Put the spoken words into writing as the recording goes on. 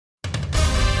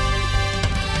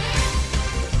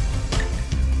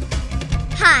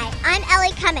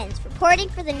reporting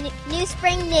for the New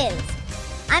Spring News.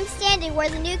 I'm standing where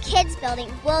the new kids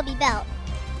building will be built.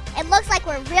 It looks like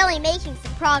we're really making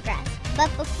some progress,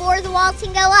 but before the walls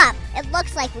can go up, it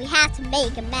looks like we have to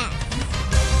make a mess.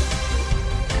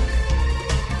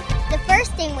 The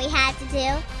first thing we had to do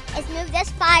is move this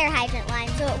fire hydrant line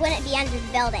so it wouldn't be under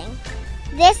the building.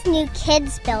 This new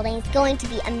kids building is going to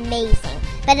be amazing,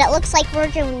 but it looks like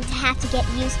we're going to have to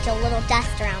get used to a little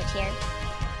dust around here.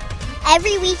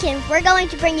 Every weekend, we're going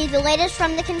to bring you the latest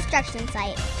from the construction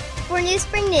site. For New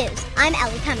Spring News, I'm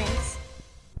Ellie Cummins.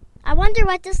 I wonder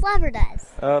what this lever does.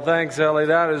 Thanks, Ellie.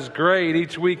 That is great.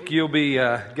 Each week you'll be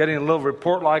getting a little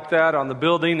report like that on the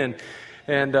building.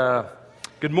 And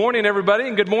good morning, everybody,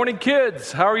 and good morning,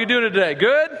 kids. How are you doing today?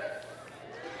 Good?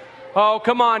 Oh,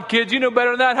 come on, kids. You know better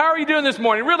than that. How are you doing this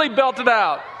morning? Really belt it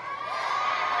out.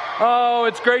 Oh,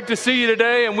 it's great to see you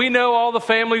today, and we know all the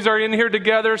families are in here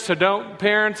together, so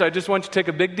parents, I just want you to take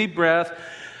a big deep breath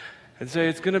and say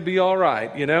it's going to be all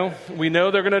right, you know. We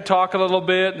know they're going to talk a little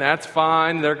bit, and that's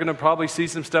fine. They're going to probably see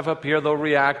some stuff up here they'll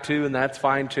react to, and that's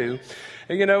fine too.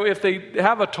 And, you know, if they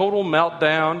have a total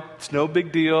meltdown, it's no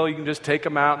big deal. You can just take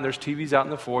them out, and there's TVs out in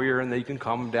the foyer, and then you can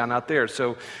calm them down out there.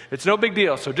 So it's no big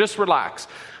deal, so just relax.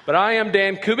 But I am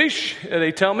Dan Kubish,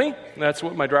 they tell me. That's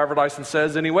what my driver's license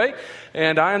says anyway.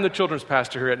 And I am the children's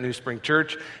pastor here at New Spring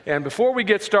Church. And before we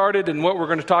get started and what we're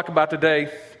going to talk about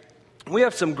today, we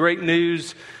have some great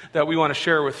news that we want to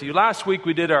share with you. Last week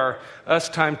we did our Us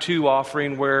Time 2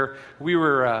 offering where we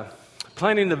were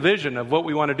planning the vision of what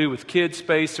we want to do with kids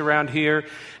space around here.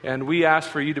 And we asked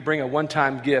for you to bring a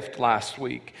one-time gift last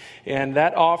week. And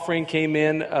that offering came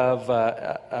in of,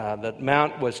 the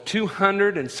amount was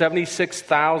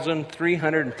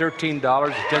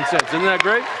 $276,313.10. Isn't that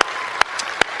great?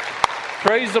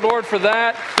 Praise the Lord for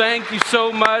that. Thank you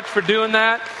so much for doing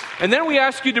that. And then we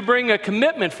ask you to bring a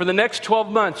commitment for the next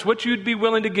 12 months, what you'd be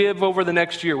willing to give over the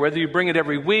next year, whether you bring it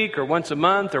every week or once a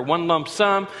month or one lump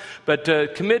sum, but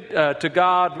commit to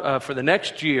God for the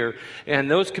next year.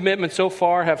 And those commitments so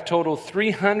far have totaled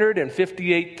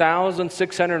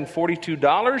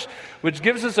 $358,642, which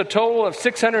gives us a total of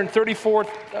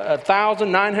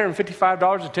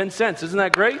 $634,955.10. Isn't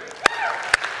that great?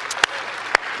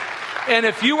 And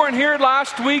if you weren't here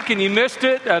last week and you missed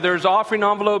it, there's offering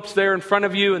envelopes there in front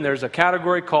of you, and there's a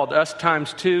category called Us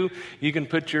Times 2. You can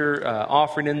put your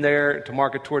offering in there to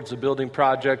mark it towards the building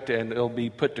project, and it'll be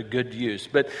put to good use.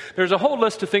 But there's a whole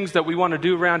list of things that we want to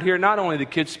do around here, not only the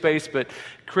kids' space, but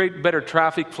create better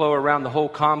traffic flow around the whole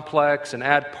complex and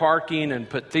add parking and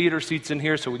put theater seats in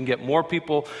here so we can get more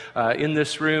people in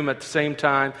this room at the same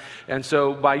time. And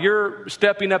so by your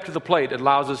stepping up to the plate, it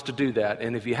allows us to do that.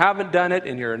 And if you haven't done it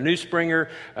and you're a new Springer,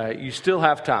 you still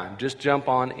have time. Just jump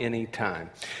on any time.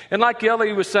 And like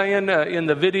Ellie was saying in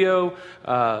the video,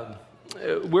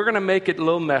 we're going to make it a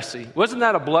little messy. Wasn't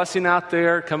that a blessing out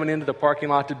there coming into the parking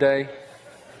lot today?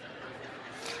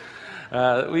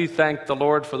 We thank the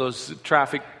Lord for those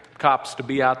traffic cops to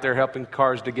be out there helping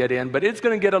cars to get in. But it's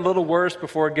going to get a little worse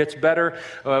before it gets better.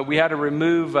 We had to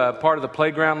remove part of the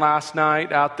playground last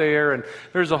night out there, and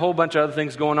there's a whole bunch of other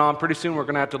things going on. Pretty soon we're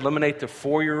going to have to eliminate the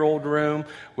 4-year-old room,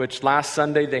 which last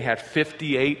Sunday they had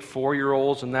 58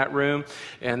 4-year-olds in that room,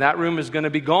 and that room is going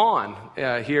to be gone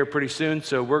here pretty soon.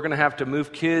 So we're going to have to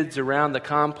move kids around the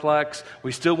complex.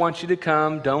 We still want you to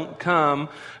come. Don't come.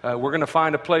 We're going to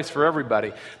find a place for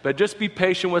everybody. But just be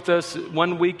patient with us.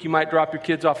 One week you might drop your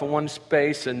kids off in one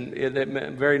space, and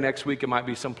the very next week it might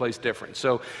be someplace different.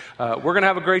 So we're going to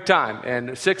have a great time.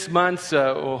 And 6 months,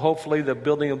 hopefully the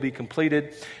building will be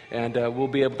completed, and we'll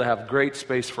be able to have great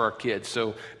space for our kids.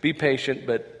 So be patient,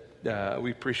 but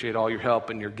we appreciate all your help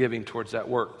and your giving towards that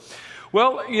work.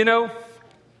 Well, you know,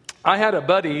 I had a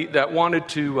buddy that wanted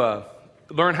to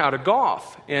learn how to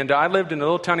golf. And I lived in a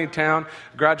little tiny town,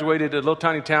 graduated a little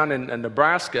tiny town in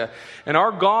Nebraska. And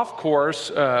our golf course,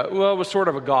 it was sort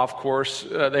of a golf course.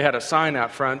 They had a sign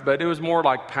out front, but it was more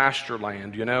like pasture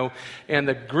land, you know. And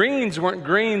the greens weren't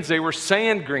greens, they were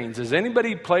sand greens. Has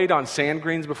anybody played on sand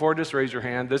greens before? Just raise your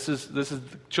hand. This is the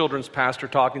children's pastor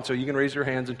talking, so you can raise your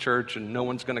hands in church and no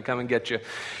one's going to come and get you.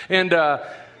 And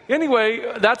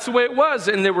anyway, that's the way it was.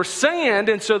 And there were sand,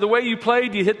 and so the way you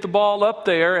played, you hit the ball up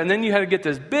there, and then you had to get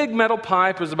this big metal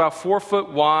pipe. It was about 4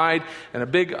 foot wide and a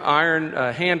big iron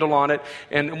handle on it.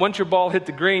 And once your ball hit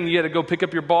the green, you had to go pick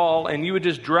up your ball, and you would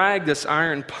just drag this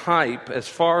iron pipe as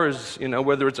far as, you know,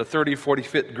 whether it's a 30 or 40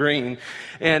 foot green.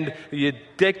 And you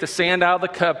take the sand out of the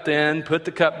cup then, put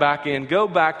the cup back in, go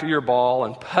back to your ball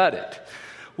and putt it.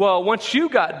 Well, once you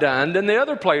got done, then the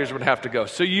other players would have to go.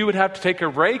 So you would have to take a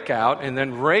rake out and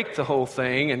then rake the whole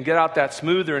thing and get out that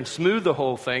smoother and smooth the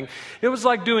whole thing. It was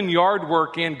like doing yard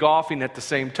work and golfing at the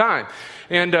same time.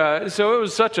 And so it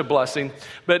was such a blessing.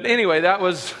 But anyway, that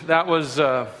was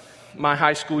my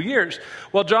high school years.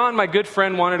 Well, John, my good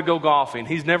friend, wanted to go golfing.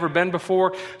 He's never been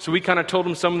before, so we kind of told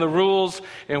him some of the rules,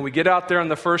 and we get out there on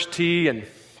the first tee,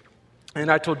 and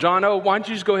I told John, why don't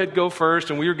you just go ahead and go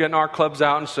first? And we were getting our clubs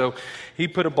out, and so he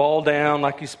put a ball down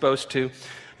like he's supposed to.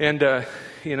 And,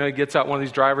 he gets out one of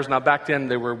these drivers. Now, back then,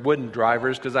 they were wooden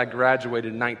drivers because I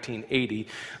graduated in 1980.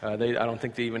 I don't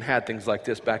think they even had things like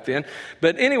this back then.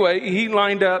 But anyway, he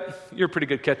lined up. You're a pretty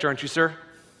good catcher, aren't you, sir?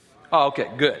 Oh,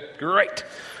 okay, good. Great.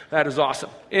 That is awesome.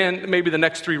 And maybe the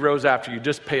next 3 rows after you,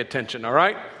 just pay attention, all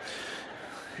right?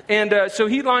 And so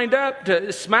he lined up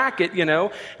to smack it,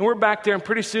 and we're back there, and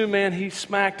pretty soon, man, he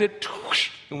smacked it,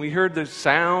 and we heard the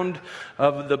sound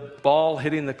of the ball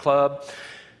hitting the club.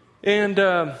 And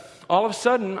all of a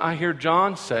sudden, I hear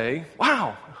John say,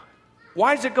 wow,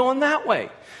 why is it going that way?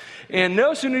 And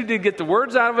no sooner did he get the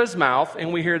words out of his mouth,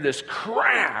 and we hear this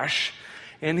crash,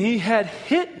 and he had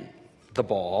hit the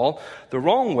ball the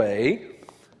wrong way,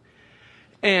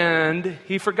 and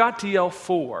he forgot to yell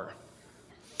 4.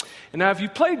 And now, if you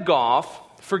played golf,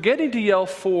 forgetting to yell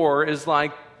 4 is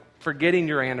like forgetting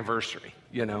your anniversary,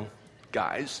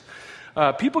 guys.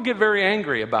 People get very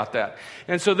angry about that.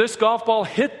 And so this golf ball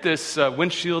hit this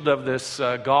windshield of this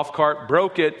golf cart,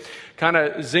 broke it, kind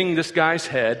of zinged this guy's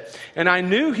head. And I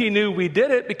knew he knew we did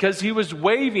it because he was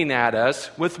waving at us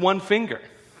with one finger.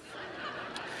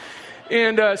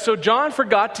 And so John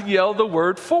forgot to yell the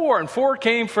word 4. And 4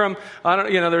 came from,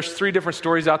 there's 3 different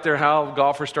stories out there how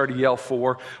golfers started to yell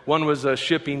 4. One was a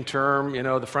shipping term.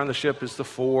 The front of the ship is the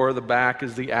fore, the back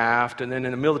is the aft. And then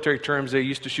in the military terms, they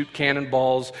used to shoot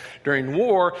cannonballs during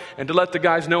war. And to let the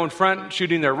guys know in front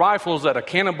shooting their rifles that a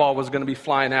cannonball was going to be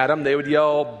flying at them, they would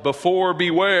yell, "Before,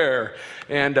 beware."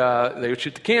 And they would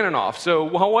shoot the cannon off. So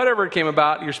whatever it came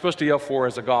about, you're supposed to yell 4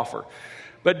 as a golfer.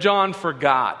 But John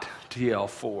forgot to yell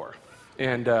 4.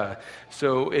 And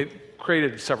so it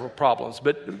created several problems.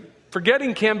 But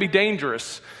forgetting can be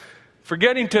dangerous.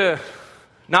 Forgetting to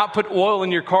not put oil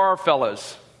in your car,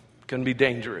 fellas, can be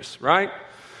dangerous, right?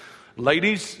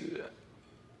 Ladies,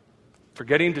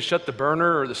 forgetting to shut the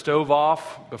burner or the stove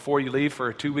off before you leave for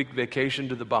a 2-week vacation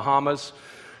to the Bahamas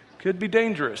could be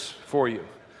dangerous for you.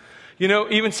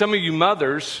 Even some of you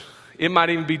mothers, it might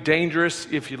even be dangerous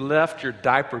if you left your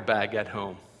diaper bag at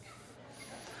home.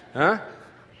 Huh?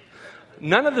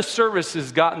 None of the service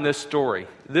has gotten this story.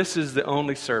 This is the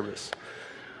only service.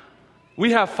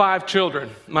 We have 5 children.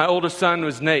 My oldest son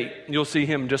was Nate. You'll see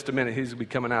him in just a minute. He's going to be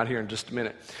coming out here in just a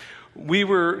minute. We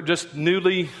were just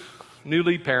newly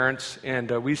parents, and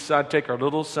we decided to take our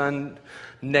little son,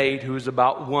 Nate, who was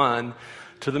about 1,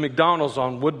 to the McDonald's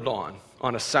on Woodlawn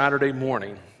on a Saturday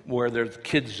morning where there's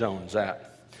kids zones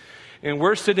at. And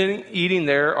we're sitting eating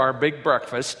there our big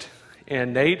breakfast,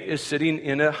 and Nate is sitting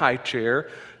in a high chair,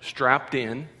 strapped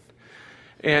in,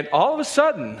 and all of a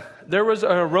sudden there was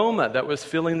an aroma that was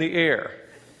filling the air.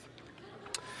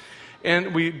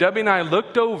 And Debbie and I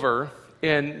looked over,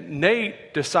 and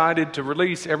Nate decided to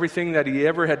release everything that he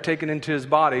ever had taken into his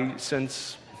body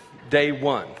since day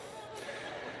 1.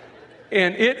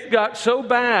 And it got so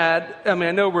bad, I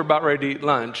know we're about ready to eat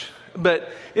lunch,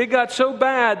 but it got so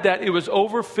bad that it was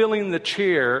overfilling the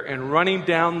chair and running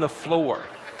down the floor.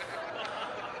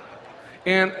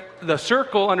 And the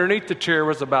circle underneath the chair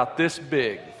was about this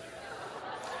big.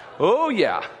 Oh,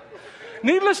 yeah.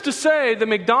 Needless to say, the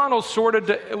McDonald's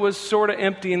was sort of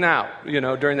emptying out,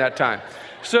 during that time.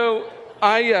 So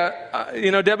Debbie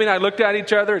and I looked at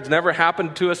each other. It's never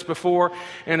happened to us before.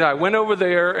 And I went over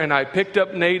there and I picked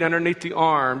up Nate underneath the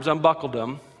arms, unbuckled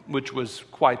him, which was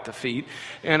quite the feat.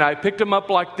 And I picked him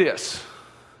up like this.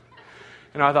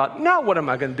 And I thought, now what am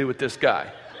I going to do with this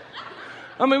guy?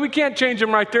 We can't change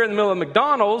him right there in the middle of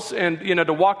McDonald's. And,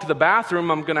 to walk to the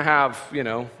bathroom, I'm going to have,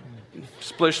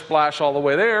 splish splash all the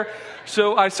way there.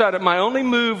 So I decided my only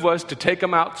move was to take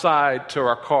him outside to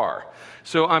our car.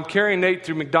 So I'm carrying Nate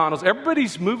through McDonald's.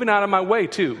 Everybody's moving out of my way,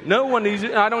 too. No one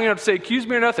I don't even have to say, excuse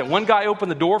me or nothing. One guy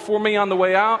opened the door for me on the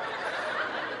way out.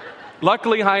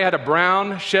 Luckily, I had a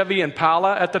brown Chevy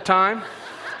Impala at the time.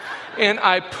 And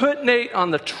I put Nate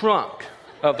on the trunk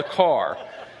of the car.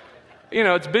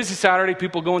 It's a busy Saturday,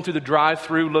 people going through the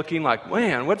drive-thru looking like,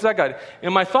 man, what's that guy?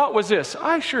 And my thought was this,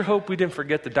 I sure hope we didn't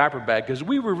forget the diaper bag, because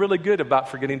we were really good about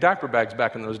forgetting diaper bags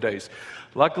back in those days.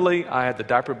 Luckily, I had the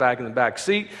diaper bag in the back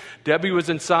seat. Debbie was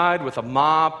inside with a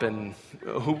mop and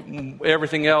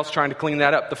everything else trying to clean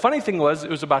that up. The funny thing was, it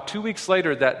was about 2 weeks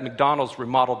later that McDonald's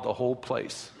remodeled the whole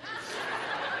place.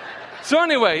 So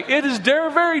anyway, it is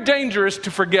very dangerous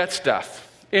to forget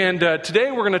stuff. And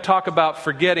today we're going to talk about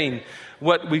forgetting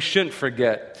what we shouldn't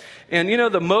forget. And you know,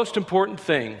 the most important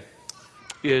thing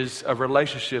is a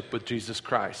relationship with Jesus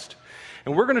Christ.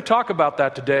 And we're going to talk about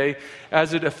that today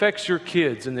as it affects your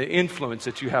kids and the influence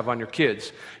that you have on your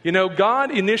kids. You know, God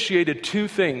initiated two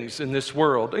things in this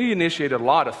world. He initiated a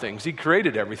lot of things. He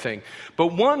created everything.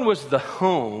 But one was the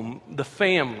home, the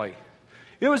family.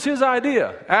 It was His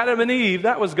idea. Adam and Eve,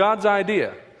 that was God's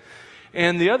idea.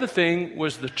 And the other thing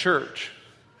was the church.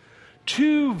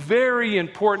 Two very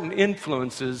important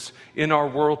influences in our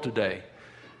world today.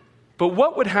 But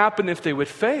what would happen if they would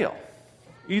fail?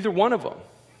 Either one of them.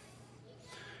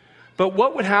 But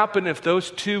what would happen if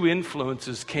those two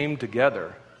influences came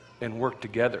together and worked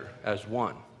together as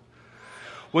one?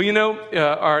 Well, you know,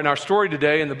 in our story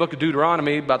today in the book of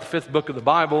Deuteronomy, about the fifth book of the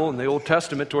Bible in the Old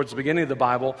Testament, towards the beginning of the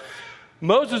Bible,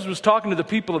 Moses was talking to the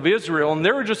people of Israel, and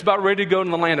they were just about ready to go to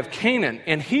the land of Canaan.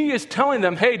 And he is telling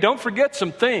them, hey, don't forget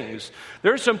some things.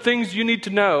 There's some things you need to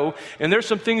know, and there's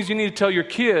some things you need to tell your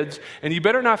kids, and you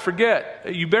better not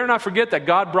forget. You better not forget that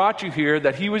God brought you here,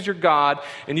 that He was your God,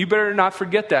 and you better not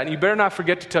forget that. And you better not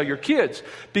forget to tell your kids,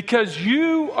 because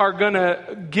you are going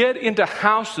to get into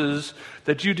houses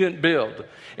that you didn't build.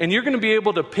 And you're going to be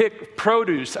able to pick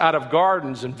produce out of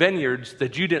gardens and vineyards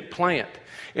that you didn't plant.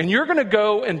 And you're going to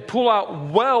go and pull out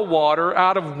well water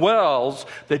out of wells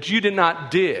that you did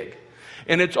not dig.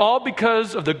 And it's all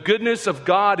because of the goodness of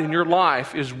God in your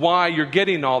life is why you're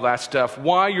getting all that stuff,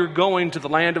 why you're going to the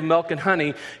land of milk and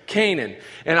honey, Canaan.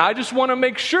 And I just want to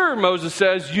make sure, Moses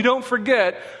says, you don't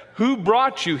forget who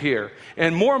brought you here.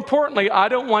 And more importantly, I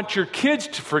don't want your kids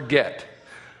to forget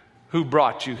who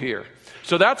brought you here.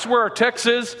 So that's where our text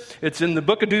is. It's in the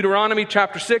book of Deuteronomy,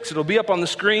 chapter 6. It'll be up on the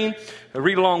screen.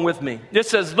 Read along with me. It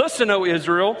says, listen, O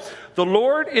Israel, the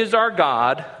Lord is our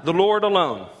God, the Lord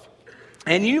alone.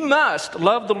 And you must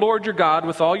love the Lord your God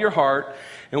with all your heart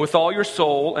and with all your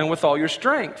soul and with all your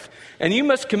strength. And you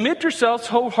must commit yourselves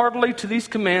wholeheartedly to these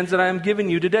commands that I am giving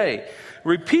you today.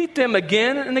 Repeat them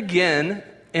again and again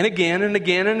and again and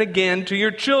again and again to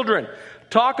your children.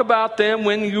 Talk about them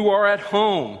when you are at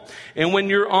home and when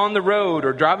you're on the road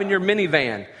or driving your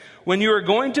minivan, when you are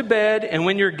going to bed and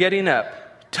when you're getting up.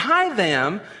 Tie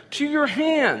them to your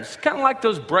hands, kind of like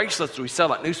those bracelets we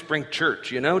sell at New Spring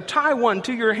Church, you know. Tie one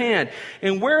to your hand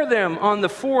and wear them on the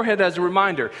forehead as a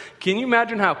reminder. Can you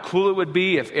imagine how cool it would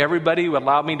be if everybody would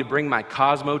allow me to bring my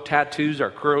Cosmo tattoos,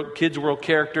 our Kids World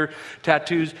character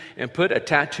tattoos, and put a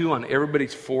tattoo on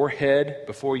everybody's forehead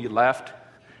before you left,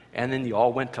 and then you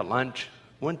all went to lunch?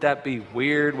 Wouldn't that be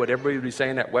weird, what everybody would be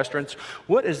saying at restaurants?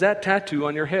 What is that tattoo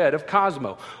on your head of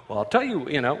Cosmo? Well, I'll tell you,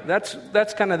 you know, that's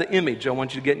kind of the image I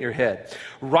want you to get in your head.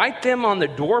 Write them on the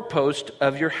doorpost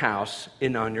of your house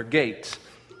and on your gates.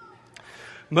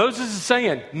 Moses is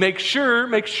saying, make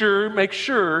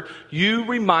sure you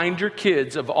remind your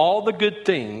kids of all the good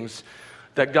things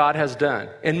that God has done.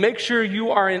 And make sure you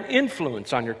are an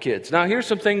influence on your kids. Now, here's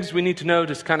some things we need to know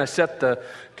to kind of set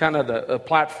the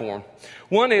platform.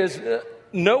 One is,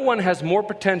 no one has more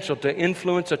potential to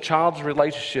influence a child's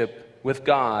relationship with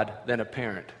God than a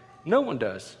parent. No one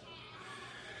does.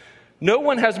 No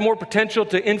one has more potential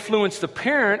to influence the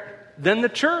parent than the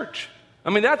church. I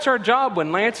mean, that's our job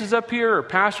when Lance is up here, or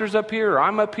Pastor's up here, or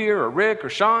I'm up here, or Rick, or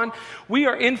Sean. We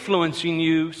are influencing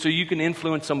you so you can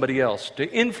influence somebody else,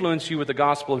 to influence you with the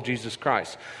gospel of Jesus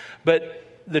Christ. But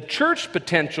the church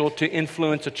potential to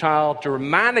influence a child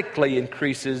dramatically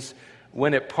increases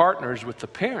when it partners with the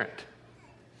parent.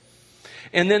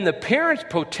 And then the parent's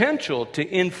potential to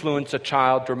influence a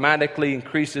child dramatically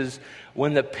increases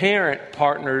when the parent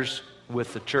partners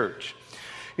with the church.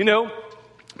 You know,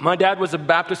 my dad was a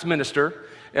Baptist minister.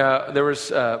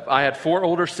 I had 4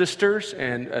 older sisters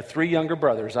and 3 younger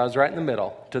brothers. I was right in the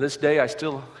middle. To this day, I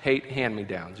still hate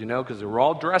hand-me-downs, you know, because they were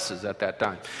all dresses at that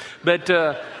time. But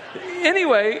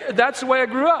anyway, that's the way I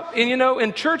grew up. And, you know,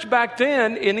 in church back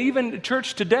then, and even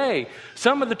church today,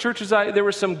 some of the churches, there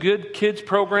were some good kids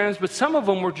programs, but some of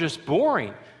them were just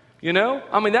boring, you know.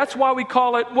 I mean, that's why we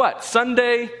call it, what,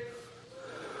 Sunday?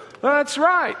 Well, that's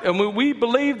right. And we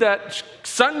believe that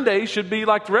Sunday should be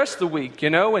like the rest of the week, you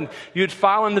know, and you'd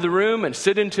file into the room and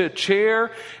sit into a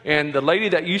chair, and the lady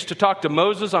that used to talk to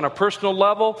Moses on a personal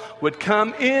level would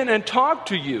come in and talk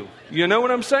to you. You know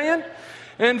what I'm saying?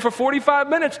 And for 45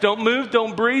 minutes, don't move,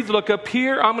 don't breathe, look up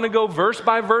here. I'm going to go verse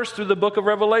by verse through the book of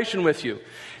Revelation with you.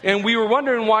 And we were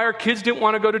wondering why our kids didn't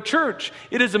want to go to church.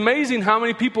 It is amazing how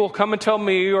many people come and tell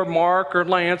me or Mark or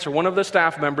Lance or one of the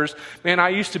staff members, man, I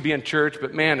used to be in church,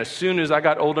 but man, as soon as I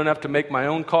got old enough to make my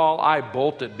own call, I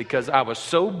bolted because I was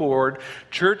so bored.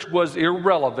 Church was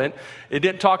irrelevant. It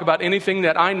didn't talk about anything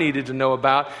that I needed to know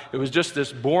about. It was just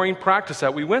this boring practice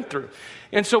that we went through.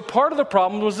 And so part of the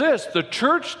problem was this. The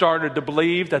church started to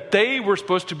believe that they were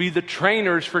supposed to be the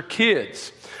trainers for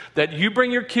kids, that you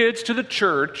bring your kids to the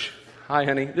church. Hi,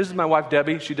 honey. This is my wife,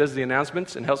 Debbie. She does the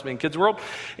announcements and helps me in Kids World.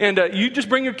 And you just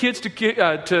bring your kids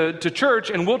to church,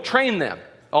 and we'll train them.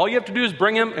 All you have to do is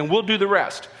bring them, and we'll do the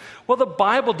rest. Well, the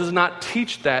Bible does not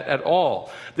teach that at all.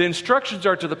 The instructions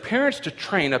are to the parents to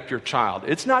train up your child.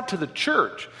 It's not to the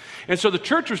church. And so the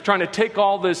church was trying to take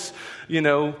all this,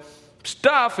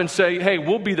 stuff and say, hey,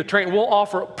 we'll be the train. We'll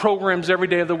offer programs every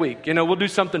day of the week. We'll do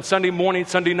something Sunday morning,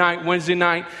 Sunday night, Wednesday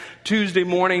night, Tuesday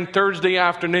morning, Thursday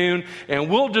afternoon, and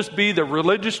we'll just be the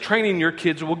religious training your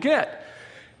kids will get.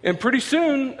 And pretty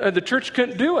soon, the church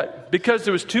couldn't do it because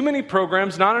there was too many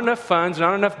programs, not enough funds,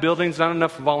 not enough buildings, not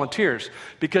enough volunteers,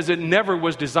 because it never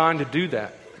was designed to do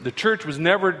that. The church was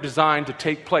never designed to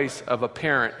take place of a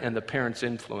parent and the parent's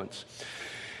influence.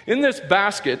 In this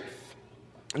basket,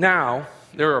 now,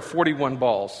 there are 41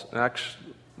 balls.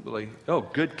 Actually,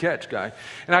 good catch, guy.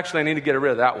 And actually, I need to get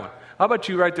rid of that one. How about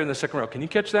you right there in the second row? Can you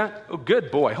catch that? Oh,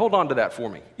 good boy. Hold on to that for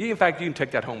me. In fact, you can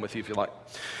take that home with you if you like.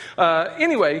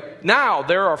 Anyway, now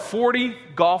there are 40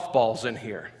 golf balls in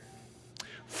here.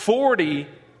 40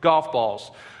 golf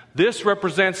balls. This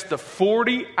represents the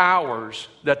 40 hours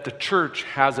that the church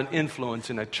has an influence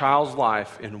in a child's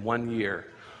life in 1 year.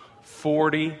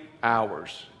 40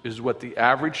 hours is what the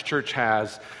average church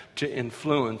has to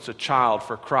influence a child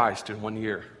for Christ in 1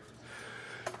 year.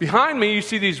 Behind me, you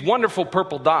see these wonderful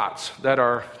purple dots that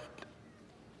our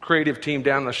creative team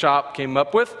down in the shop came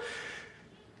up with.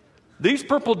 These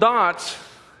purple dots,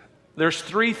 there's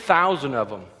 3,000 of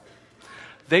them.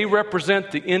 They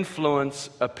represent the influence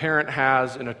a parent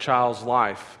has in a child's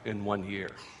life in 1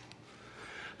 year.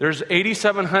 There's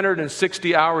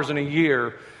 8,760 hours in a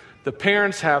year. The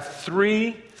parents have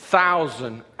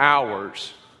 3,000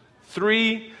 hours.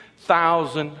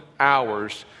 3,000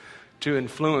 hours to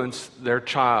influence their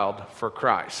child for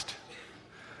Christ.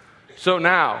 So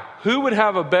now, who would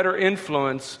have a better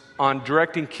influence on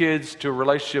directing kids to a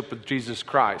relationship with Jesus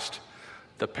Christ?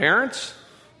 The parents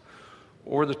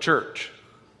or the church?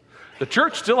 The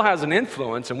church still has an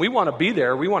influence, and we want to be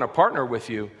there. We want to partner with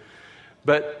you.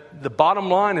 But the bottom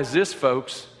line is this,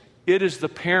 folks. It is the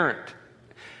parent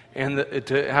and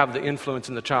to have the influence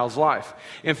in the child's life.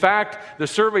 In fact, the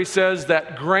survey says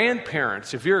that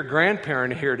grandparents, if you're a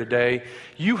grandparent here today,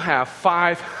 you have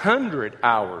 500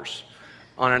 hours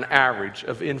on an average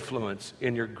of influence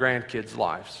in your grandkids'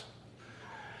 lives.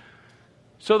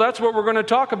 So that's what we're going to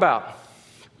talk about.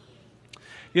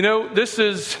 This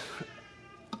is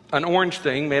an orange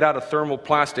thing made out of thermal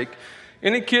plastic.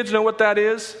 Any kids know what that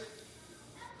is?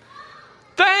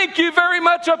 Thank you very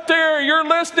much up there. You're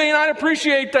listening. I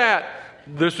appreciate that.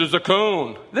 This is a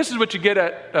cone. This is what you get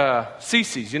at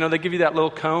Cece's. They give you that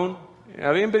little cone.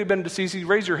 Have anybody been to Cece's?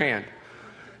 Raise your hand.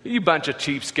 You bunch of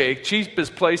cheapskates.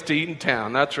 Cheapest place to eat in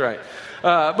town. That's right.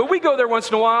 But we go there once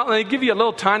in a while, and they give you a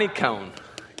little tiny cone.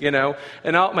 And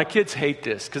my kids hate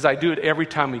this because I do it every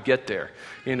time we get there.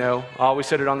 I always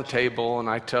set it on the table, and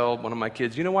I tell one of my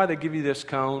kids, you know why they give you this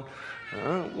cone?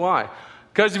 Why?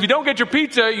 Because if you don't get your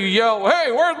pizza, you yell,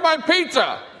 hey, where's my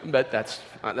pizza? But that's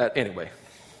that anyway.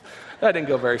 That didn't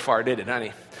go very far, did it,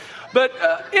 honey? But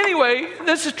anyway,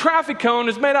 this traffic cone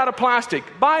is made out of plastic.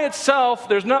 By itself,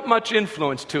 there's not much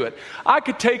influence to it. I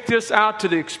could take this out to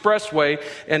the expressway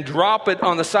and drop it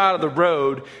on the side of the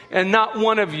road, and not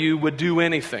one of you would do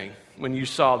anything when you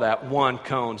saw that one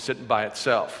cone sitting by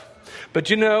itself.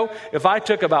 But if I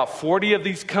took about 40 of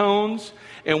these cones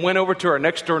and went over to our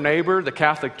next door neighbor, the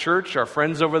Catholic Church, our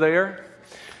friends over there,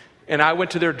 and I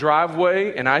went to their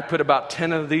driveway and I put about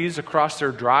 10 of these across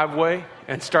their driveway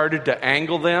and started to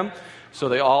angle them so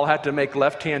they all had to make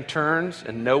left-hand turns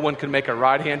and no one could make a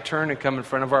right-hand turn and come in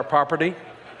front of our property.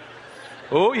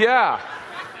 Oh, yeah.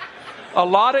 A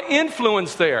lot of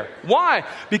influence there. Why?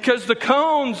 Because the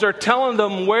cones are telling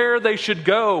them where they should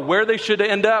go, where they should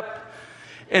end up.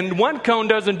 And one cone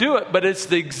doesn't do it, but it's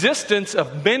the existence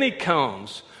of many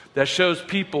cones that shows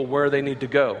people where they need to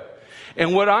go.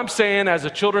 And what I'm saying as a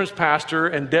children's pastor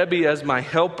and Debbie as my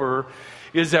helper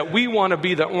is that we want to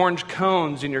be the orange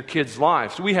cones in your kids'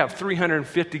 lives. We have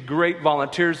 350 great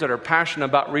volunteers that are passionate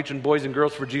about reaching boys and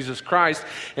girls for Jesus Christ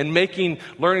and making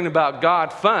learning about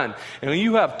God fun. And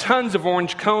you have tons of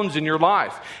orange cones in your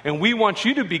life. And we want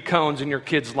you to be cones in your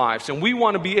kids' lives. And we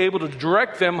want to be able to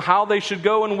direct them how they should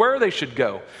go and where they should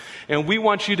go. And we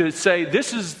want you to say,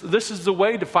 this is the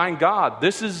way to find God.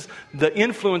 This is the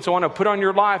influence I want to put on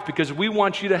your life, because we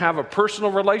want you to have a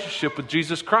personal relationship with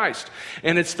Jesus Christ.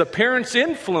 And it's the parents'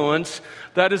 influence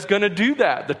that is going to do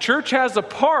that. The church has a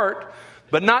part,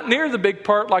 but not near the big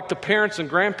part like the parents and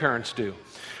grandparents do.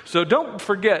 So don't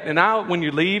forget, and now when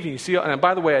you leave, and you see, and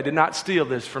by the way, I did not steal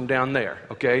this from down there,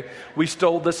 okay? We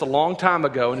stole this a long time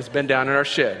ago, and it's been down in our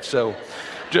shed. So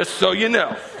just so you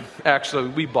know. Actually,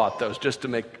 we bought those just to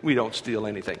make, we don't steal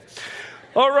anything.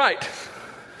 All right.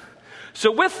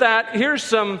 So with that, here's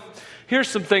some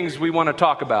things we want to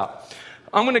talk about.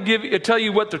 I'm going to tell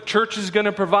you what the church is going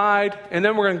to provide, and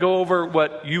then we're going to go over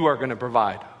what you are going to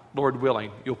provide. Lord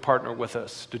willing, you'll partner with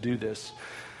us to do this.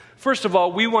 First of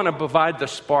all, we want to provide the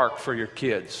spark for your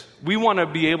kids. We want to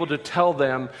be able to tell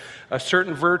them a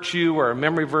certain virtue or a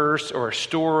memory verse or a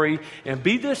story and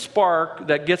be the spark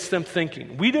that gets them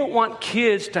thinking. We don't want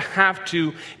kids to have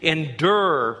to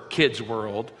endure Kids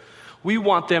World. We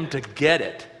want them to get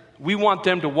it. We want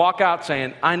them to walk out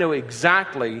saying, I know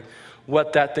exactly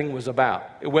what that thing was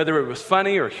about. Whether it was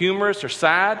funny or humorous or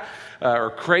sad or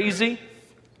crazy,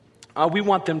 we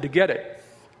want them to get it.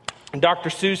 Dr.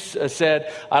 Seuss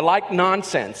said, I like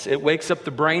nonsense. It wakes up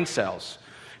the brain cells.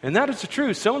 And that is the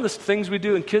truth. Some of the things we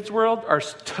do in Kids World are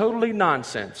totally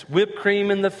nonsense. Whipped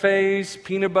cream in the face,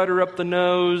 peanut butter up the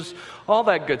nose, all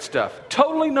that good stuff.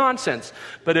 Totally nonsense.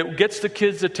 But it gets the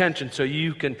kids' attention so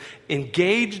you can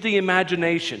engage the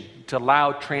imagination to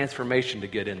allow transformation to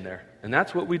get in there. And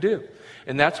that's what we do.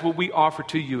 And that's what we offer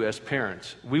to you as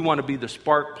parents. We want to be the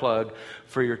spark plug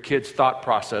for your kids' thought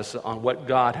process on what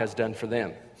God has done for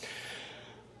them.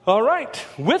 All right.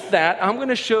 With that, I'm going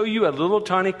to show you a little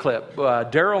tiny clip.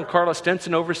 Daryl and Carla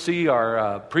Stinson oversee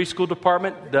our preschool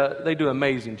department. They do an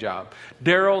amazing job.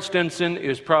 Daryl Stinson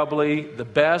is probably the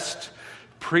best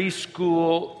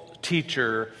preschool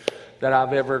teacher that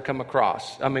I've ever come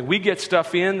across. I mean, we get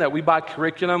stuff in that we buy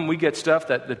curriculum. We get stuff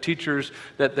that the teachers,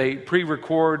 that they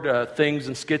pre-record things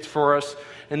and skits for us,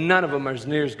 and none of them are as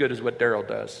near as good as what Daryl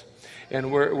does.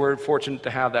 And we're fortunate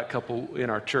to have that couple in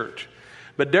our church.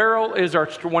 But Daryl is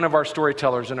one of our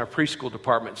storytellers in our preschool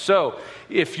department. So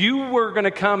if you were going to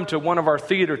come to one of our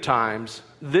theater times,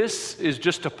 this is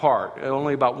just a part,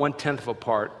 only about 1/10 of a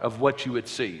part of what you would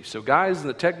see. So guys in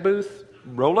the tech booth,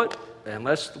 roll it and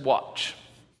let's watch.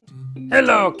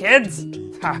 Hello kids,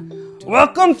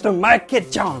 welcome to my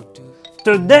kitchen.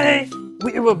 Today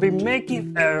we will be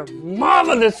making a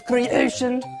marvelous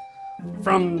creation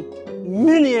from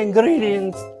many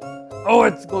ingredients. Oh,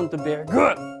 it's going to be a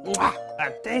good,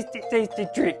 a tasty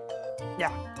treat.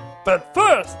 Yeah, but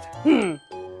first,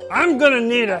 I'm gonna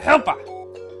need a helper.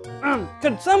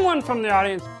 Could someone from the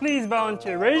audience please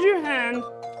volunteer? Raise your hand.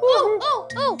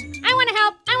 Oh, I want to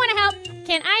help.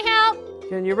 Can I help?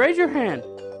 Can you raise your hand?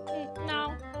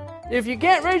 No. If you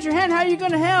can't raise your hand, how are you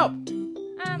gonna help?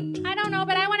 I don't know,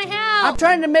 but I want to help. I'm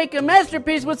trying to make a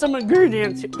masterpiece with some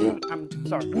ingredients. I'm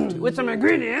sorry, with some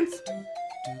ingredients.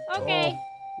 Okay.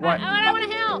 What? I want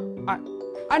to help.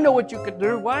 I know what you could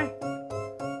do. Why?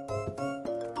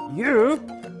 You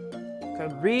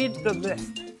could read the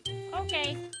list.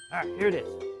 Okay. All right, here it is.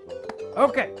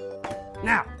 Okay.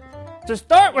 Now, to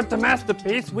start with the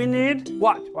masterpiece, we need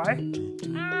what? Why?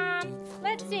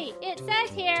 Let's see. It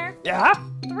says here. Yeah?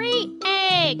 3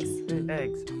 eggs. 3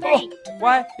 eggs. 3. Oh,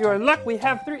 why? You're in luck. We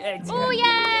have 3 eggs. Oh,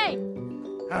 yay!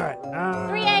 All right.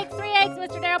 3 eggs,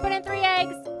 Mr. Darryl. Put in 3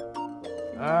 eggs.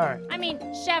 All right. I mean,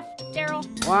 Chef Darryl.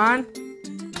 1,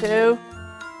 2,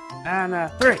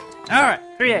 and 3. All right,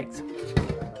 3 eggs.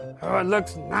 Oh, it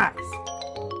looks nice.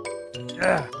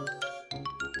 Yeah.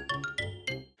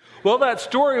 Well, that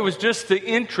story was just the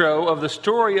intro of the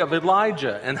story of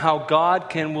Elijah and how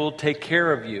God will take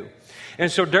care of you.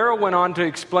 And so Daryl went on to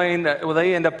explain that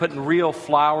they end up putting real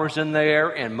flowers in there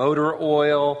and motor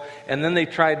oil, and then they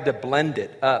tried to blend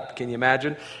it up. Can you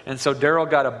imagine? And so Daryl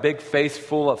got a big face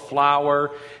full of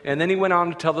flour, and then he went on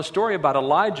to tell the story about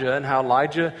Elijah and how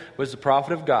Elijah was the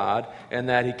prophet of God, and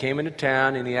that he came into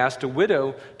town and he asked a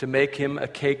widow to make him a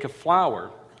cake of flour.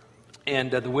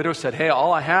 And the widow said, hey,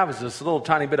 all I have is this little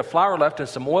tiny bit of flour left and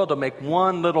some oil to make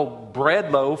one little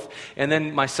bread loaf. And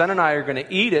then my son and I are going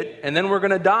to eat it, and then we're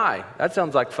going to die. That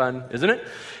sounds like fun, isn't it?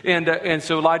 And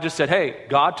so Elijah said, hey,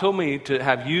 God told me to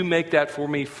have you make that for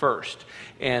me first.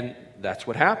 And that's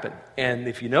what happened. And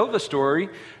if you know the story,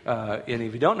 and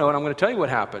if you don't know it, I'm going to tell you what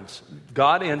happens.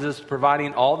 God ends up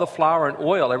providing all the flour and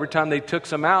oil. Every time they took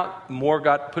some out, more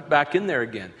got put back in there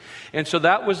again. And so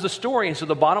that was the story. And so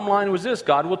the bottom line was this: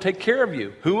 God will take care of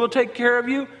you. Who will take care of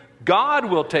you? God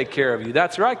will take care of you.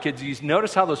 That's right, kids. You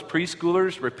notice how those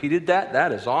preschoolers repeated that?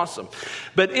 That is awesome.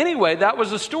 But anyway, that was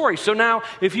the story. So now,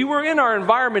 if you were in our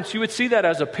environments, you would see that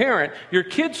as a parent. Your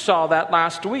kids saw that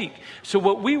last week. So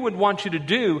what we would want you to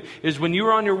do is when you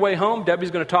were on your way home,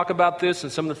 Debbie's going to talk about this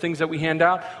and some of the things that we hand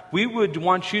out, we would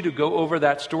want you to go over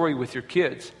that story with your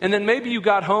kids. And then maybe you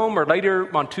got home, or later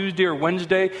on Tuesday or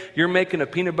Wednesday, you're making a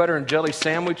peanut butter and jelly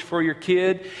sandwich for your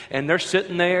kid, and they're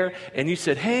sitting there, and you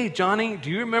said, "Hey, Johnny,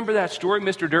 do you remember that story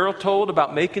Mr. Darrell told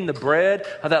about making the bread,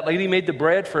 how that lady made the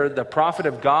bread for the prophet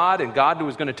of God, and God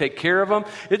was going to take care of them?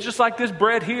 It's just like this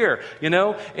bread here,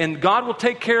 and God will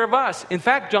take care of us." In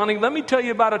fact, Johnny, let me tell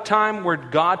you about a time where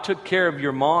God took care of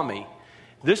your mommy.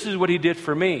 This is what he did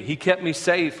for me. He kept me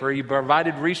safe, or he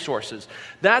provided resources.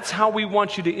 That's how we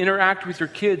want you to interact with your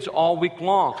kids all week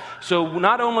long. So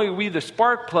not only are we the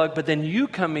spark plug, but then you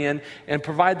come in and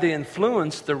provide the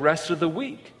influence the rest of the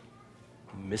week.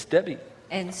 Miss Debbie.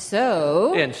 And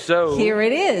so here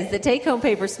it is, the take-home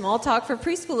paper, Small Talk for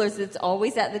Preschoolers. It's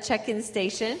always at the check-in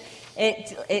station.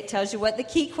 It tells you what the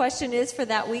key question is for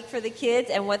that week for the kids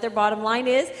and what their bottom line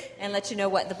is, and lets you know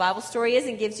what the Bible story is,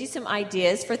 and gives you some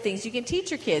ideas for things you can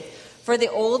teach your kids. For the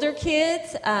older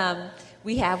kids,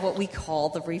 we have what we call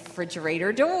the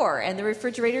refrigerator door. And the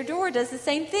refrigerator door does the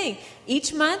same thing.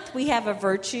 Each month, we have a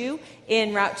virtue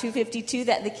in Route 252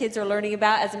 that the kids are learning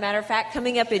about. As a matter of fact,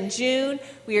 coming up in June,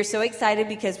 we are so excited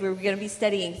because we're going to be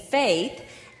studying faith.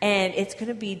 And it's going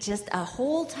to be just a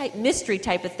whole mystery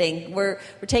type of thing. We're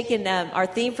taking our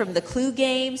theme from the Clue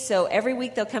game. So every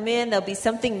week they'll come in. There'll be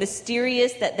something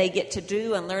mysterious that they get to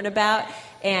do and learn about.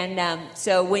 And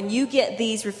so when you get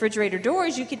these refrigerator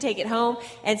doors, you can take it home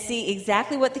and see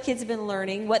exactly what the kids have been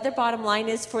learning, what their bottom line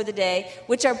is for the day,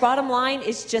 which our bottom line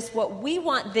is just what we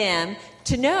want them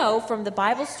to know from the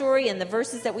Bible story and the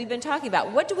verses that we've been talking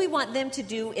about. What do we want them to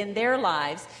do in their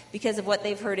lives because of what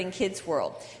they've heard in Kids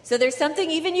World? So there's something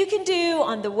even you can do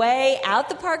on the way out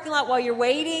the parking lot while you're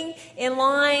waiting in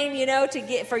line, to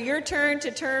get for your turn to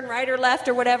turn right or left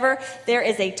or whatever. There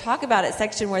is a talk about it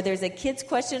section where there's a kid's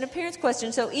question, a parent's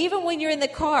question. So even when you're in the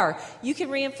car, you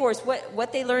can reinforce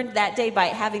what they learned that day by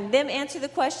having them answer the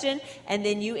question, and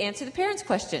then you answer the parent's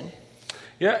question.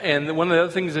 Yeah, and one of the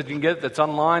other things that you can get that's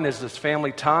online is this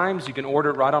Family Times. You can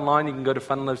order it right online. You can go to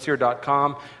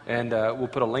funliveshere.com, and we'll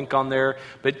put a link on there.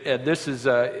 But this is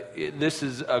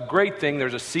a great thing.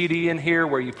 There's a CD in here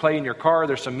where you play in your car.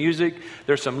 There's some music.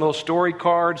 There's some little story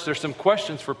cards. There's some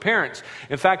questions for parents.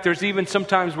 In fact, there's even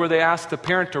sometimes where they ask the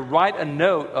parent to write a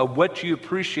note of what you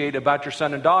appreciate about your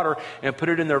son and daughter and put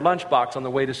it in their lunchbox on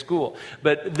the way to school.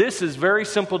 But this is very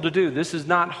simple to do. This is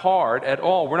not hard at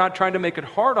all. We're not trying to make it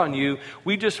hard on you.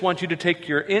 We just want you to take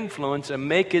your influence and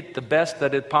make it the best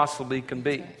that it possibly can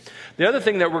be. The other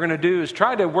thing that we're going to do is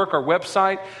try to work our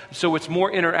website so it's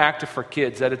more interactive for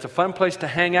kids, that it's a fun place to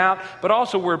hang out, but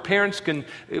also where parents can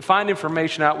find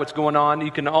information out what's going on.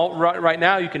 You can right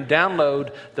now you can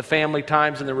download the Family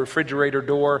Times and the refrigerator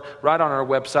door right on our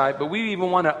website, but we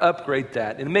even want to upgrade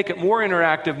that and make it more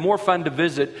interactive, more fun to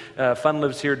visit,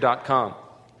 funliveshere.com.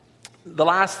 The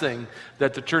last thing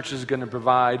that the church is going to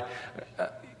provide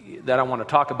that I want to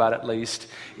talk about at least,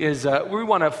 is we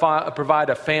want to provide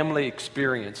a family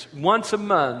experience. Once a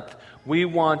month, we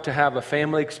want to have a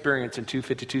family experience in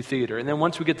 252 Theater. And then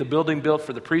once we get the building built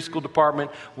for the preschool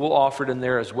department, we'll offer it in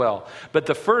there as well. But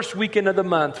the first weekend of the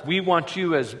month, we want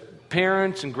you as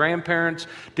parents and grandparents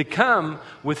to come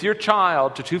with your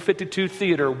child to 252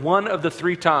 Theater one of the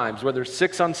 3 times, whether it's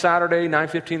 6 on Saturday,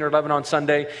 9:15, or 11 on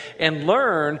Sunday, and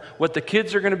learn what the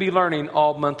kids are going to be learning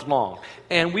all month long.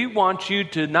 And we want you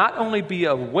to not only be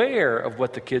aware of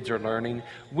what the kids are learning,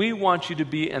 we want you to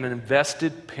be an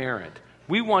invested parent.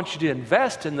 We want you to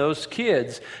invest in those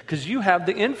kids because you have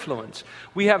the influence.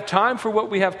 We have time for what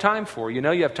we have time for. You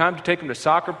have time to take them to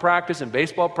soccer practice and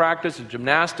baseball practice and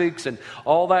gymnastics and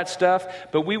all that stuff.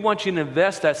 But we want you to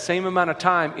invest that same amount of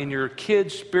time in your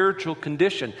kids' spiritual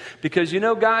condition. Because,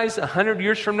 guys, 100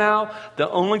 years from now, the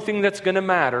only thing that's going to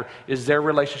matter is their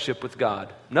relationship with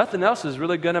God. Nothing else is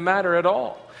really going to matter at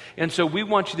all. And so we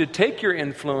want you to take your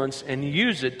influence and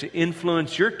use it to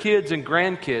influence your kids and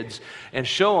grandkids and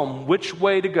show them which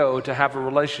way to go to have a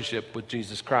relationship with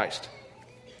Jesus Christ.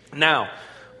 Now,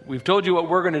 we've told you what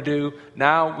we're going to do.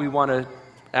 Now we want to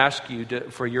ask you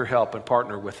for your help and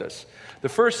partner with us. The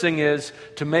first thing is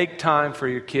to make time for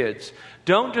your kids.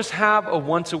 Don't just have a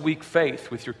once-a-week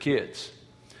faith with your kids.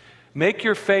 Make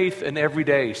your faith an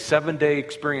everyday, 7-day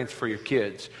experience for your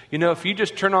kids. You know, if you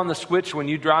just turn on the switch when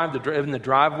you drive in the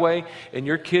driveway and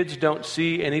your kids don't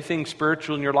see anything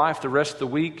spiritual in your life the rest of the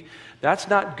week, that's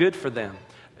not good for them.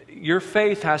 Your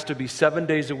faith has to be 7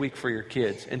 days a week for your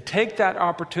kids. And take that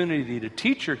opportunity to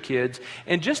teach your kids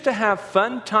and just to have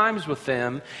fun times with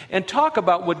them and talk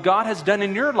about what God has done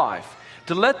in your life.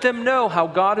 To let them know how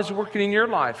God is working in your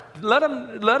life. Let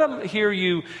them hear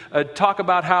you talk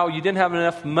about how you didn't have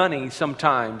enough money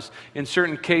sometimes in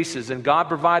certain cases, and God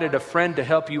provided a friend to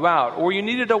help you out. Or you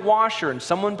needed a washer and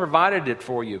someone provided it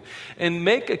for you. And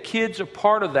make kids a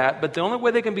part of that, but the only way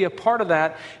they can be a part of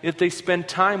that is if they spend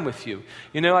time with you.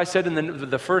 You know, I said in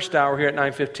the first hour here at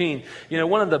 9:15, you know,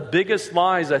 one of the biggest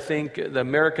lies I think the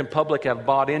American public have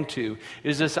bought into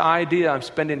is this idea I'm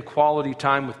spending quality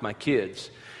time with my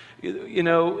kids. You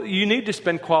know, you need to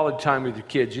spend quality time with your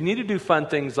kids. You need to do fun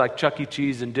things like Chuck E.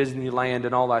 Cheese and Disneyland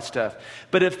and all that stuff.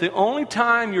 But if the only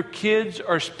time your kids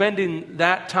are spending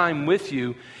that time with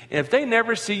you, and if they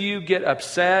never see you get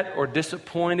upset or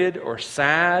disappointed or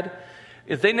sad,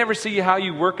 if they never see how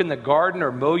you work in the garden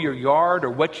or mow your yard or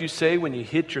what you say when you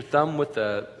hit your thumb with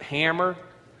a hammer,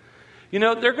 you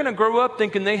know, they're going to grow up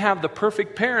thinking they have the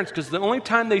perfect parents because the only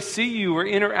time they see you or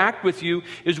interact with you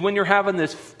is when you're having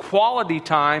this quality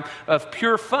time of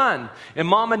pure fun. And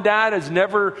mom and dad is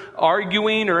never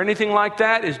arguing or anything like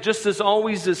that. It's just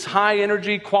always this high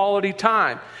energy quality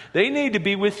time. They need to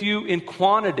be with you in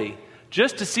quantity,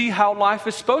 just to see how life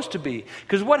is supposed to be.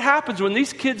 Because what happens when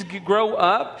these kids grow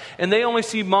up and they only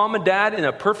see mom and dad in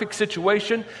a perfect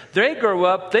situation, they grow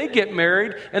up, they get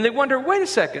married, and they wonder, wait a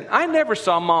second, I never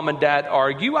saw mom and dad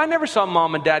argue. I never saw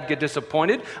mom and dad get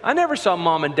disappointed. I never saw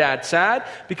mom and dad sad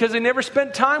because they never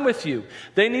spent time with you.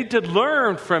 They need to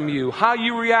learn from you how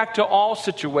you react to all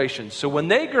situations. So when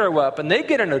they grow up and they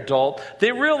get an adult,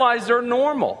 they realize they're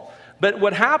normal. But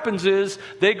what happens is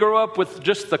they grow up with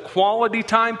just the quality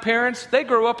time parents. They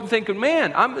grow up and thinking,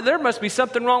 man, there must be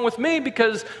something wrong with me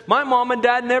because my mom and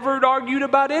dad never argued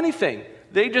about anything.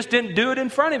 They just didn't do it in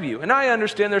front of you. And I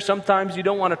understand there's sometimes you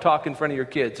don't want to talk in front of your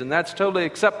kids, and that's totally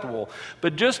acceptable.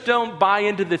 But just don't buy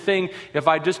into the thing, if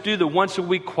I just do the once a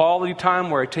week quality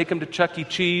time where I take them to Chuck E.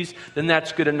 Cheese, then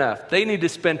that's good enough. They need to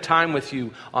spend time with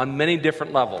you on many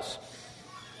different levels.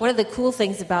 One of the cool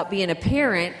things about being a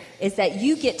parent is that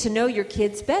you get to know your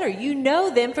kids better. You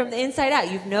know them from the inside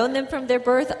out. You've known them from their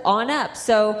birth on up.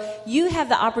 So you have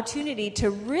the opportunity to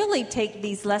really take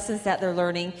these lessons that they're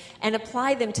learning and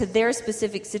apply them to their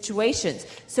specific situations.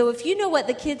 So if you know what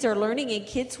the kids are learning in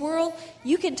Kids World,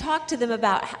 you can talk to them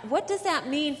about what does that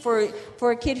mean for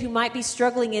a kid who might be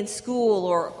struggling in school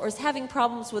or is having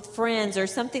problems with friends or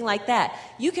something like that.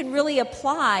 You can really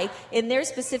apply in their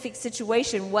specific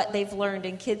situation what they've learned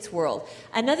in Kids World.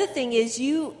 Another thing is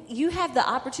you have the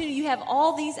opportunity, you have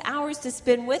all these hours to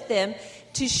spend with them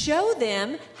to show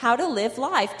them how to live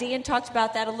life. Dan talked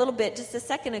about that a little bit just a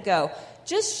second ago.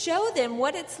 Just show them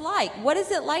what it's like. What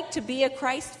is it like to be a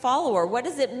Christ follower? What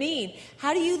does it mean?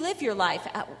 How do you live your life?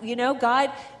 You know,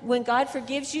 when God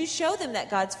forgives you, show them that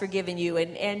God's forgiven you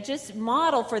and just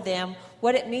model for them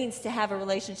what it means to have a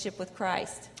relationship with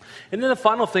Christ. And then the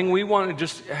final thing, we want to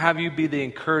just have you be the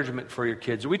encouragement for your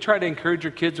kids. We try to encourage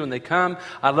your kids when they come.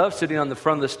 I love sitting on the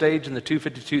front of the stage in the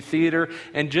 252 Theater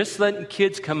and just letting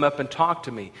kids come up and talk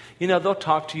to me. You know, they'll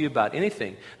talk to you about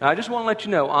anything. Now, I just want to let you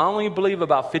know, I only believe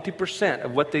about 50%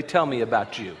 of what they tell me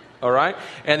about you. All right?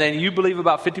 And then you believe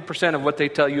about 50% of what they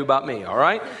tell you about me. All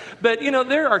right? But, you know,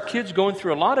 there are kids going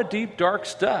through a lot of deep, dark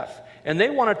stuff. And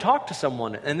they want to talk to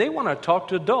someone. And they want to talk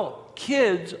to adults.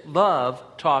 Kids love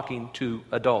talking to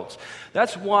adults.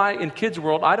 That's why in Kids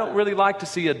World, I don't really like to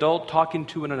see adult talking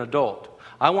to an adult.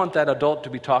 I want that adult to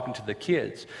be talking to the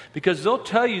kids because they'll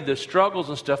tell you the struggles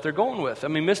and stuff they're going with. I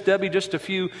mean, Miss Debbie just a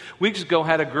few weeks ago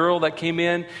had a girl that came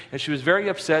in and she was very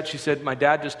upset. She said, my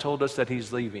dad just told us that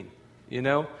he's leaving, you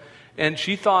know. And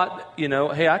she thought, you know,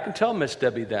 hey, I can tell Miss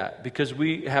Debbie that because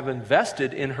we have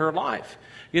invested in her life.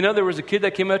 You know, there was a kid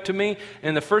that came up to me,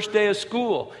 and the first day of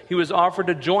school, he was offered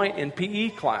a joint in PE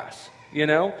class, you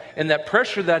know, and that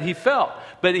pressure that he felt.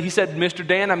 But he said, Mr.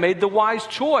 Dan, I made the wise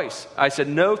choice. I said,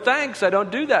 no, thanks. I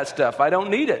don't do that stuff. I don't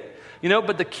need it. You know,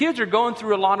 but the kids are going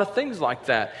through a lot of things like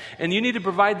that. And you need to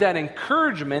provide that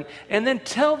encouragement and then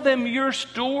tell them your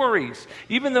stories.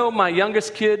 Even though my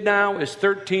youngest kid now is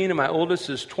 13 and my oldest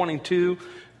is 22.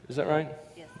 Is that right?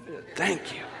 Yes.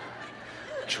 Thank you.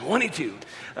 22.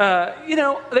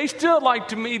 they still like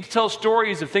to tell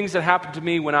stories of things that happened to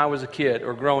me when I was a kid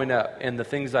or growing up and the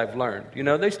things I've learned.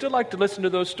 They still like to listen to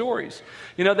those stories.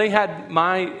 They had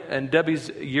my and Debbie's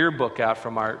yearbook out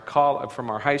from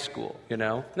our high school.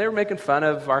 They were making fun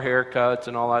of our haircuts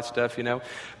and all that stuff.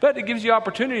 But it gives you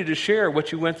opportunity to share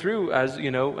what you went through as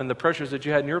and the pressures that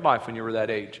you had in your life when you were that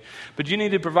age. But you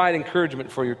need to provide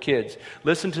encouragement for your kids.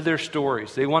 Listen to their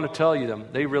stories. They want to tell you them.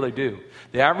 They really do.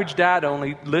 The average dad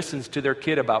only listens to their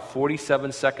kid about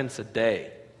 47 seconds a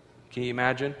day. Can you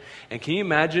imagine? And can you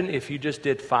imagine if you just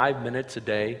did 5 minutes a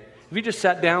day? If you just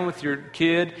sat down with your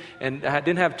kid and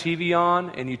didn't have TV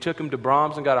on and you took him to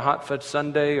Brahms and got a hot fudge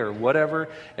sundae or whatever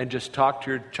and just talked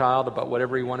to your child about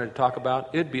whatever he wanted to talk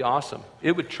about, it'd be awesome.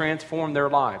 It would transform their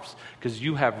lives because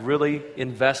you have really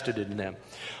invested in them.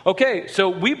 Okay, so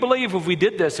we believe if we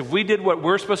did this, if we did what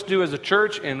we're supposed to do as a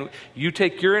church and you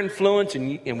take your influence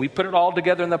and we put it all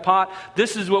together in the pot,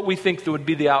 this is what we think that would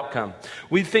be the outcome.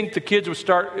 We think the kids would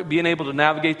start being able to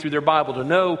navigate through their Bible, to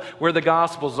know where the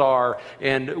Gospels are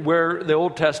and where the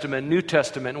Old Testament, New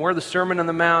Testament, and where the Sermon on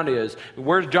the Mount is,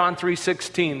 where's John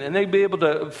 3:16, and they'd be able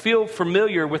to feel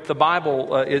familiar with the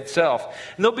Bible itself.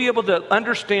 And they'll be able to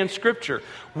understand Scripture.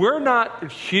 We're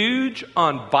not huge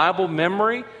on Bible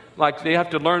memory, like they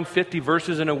have to learn 50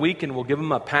 verses in a week and we'll give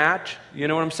them a patch. You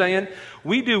know what I'm saying?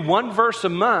 We do one verse a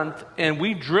month and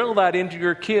we drill that into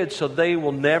your kids so they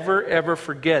will never, ever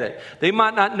forget it. They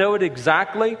might not know it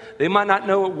exactly. They might not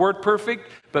know it word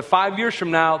perfect. But 5 years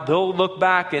from now, they'll look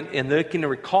back and they can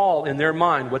recall in their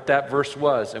mind what that verse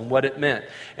was and what it meant.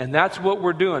 And that's what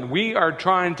we're doing. We are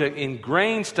trying to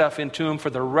ingrain stuff into them for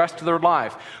the rest of their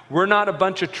life. We're not a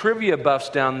bunch of trivia buffs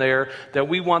down there that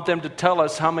we want them to tell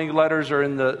us how many letters are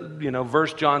in the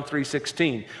verse John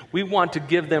 3:16. We want to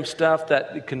give them stuff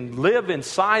that can live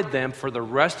inside them for the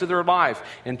rest of their life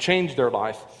and change their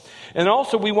life. And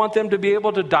also we want them to be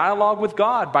able to dialogue with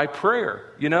God by prayer.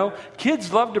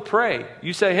 Kids love to pray.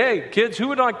 You say, hey, kids, who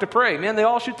would like to pray? Man, they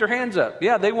all shoot their hands up.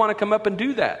 Yeah, they want to come up and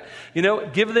do that.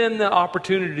 Give them the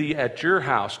opportunity at your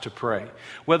house to pray,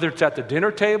 whether it's at the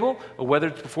dinner table or whether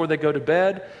it's before they go to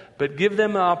bed, but give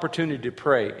them an opportunity to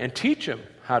pray and teach them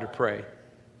how to pray.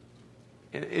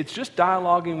 It's just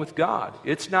dialoguing with God.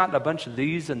 It's not a bunch of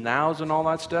these and nows and all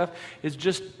that stuff. It's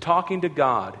just talking to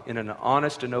God in an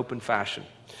honest and open fashion.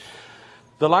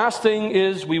 The last thing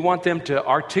is we want them to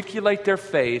articulate their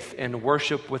faith and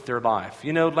worship with their life.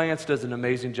 Lance does an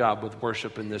amazing job with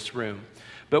worship in this room.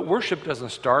 But worship doesn't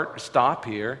stop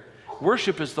here.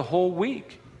 Worship is the whole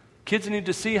week. Kids need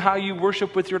to see how you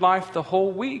worship with your life the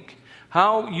whole week.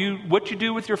 What you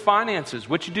do with your finances,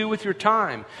 what you do with your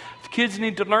time. The kids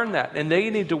need to learn that, and they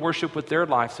need to worship with their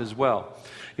lives as well.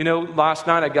 Last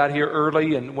night I got here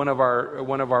early, and one of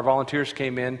our volunteers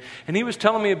came in, and he was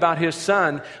telling me about his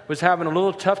son was having a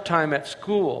little tough time at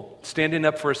school, standing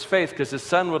up for his faith, because his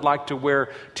son would like to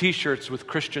wear T-shirts with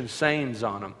Christian sayings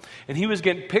on them, and he was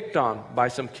getting picked on by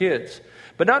some kids.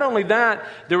 But not only that,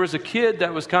 there was a kid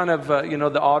that was kind of the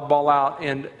oddball out,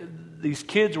 and these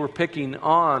kids were picking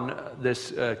on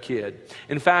this kid.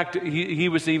 In fact, he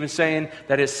was even saying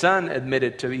that his son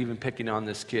admitted to even picking on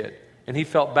this kid. And he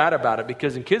felt bad about it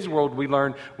because in kids' world we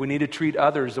learn we need to treat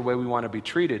others the way we want to be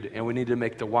treated, and we need to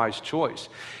make the wise choice.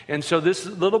 And so this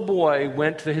little boy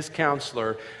went to his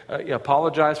counselor,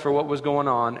 apologized for what was going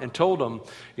on, and told him,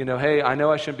 hey, I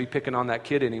know I shouldn't be picking on that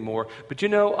kid anymore, but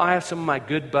I have some of my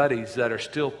good buddies that are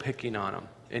still picking on him,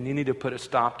 and you need to put a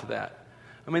stop to that.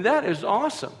 I mean, that is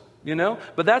awesome.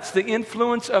 But that's the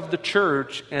influence of the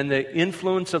church and the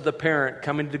influence of the parent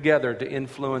coming together to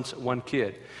influence one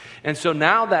kid. And so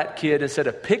now that kid, instead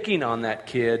of picking on that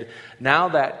kid, now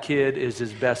that kid is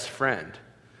his best friend.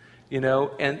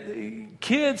 And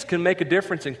kids can make a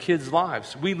difference in kids'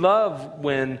 lives. We love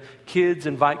when kids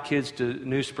invite kids to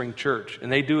New Spring Church, and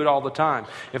they do it all the time.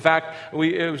 In fact,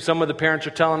 some of the parents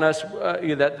are telling us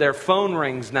that their phone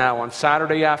rings now on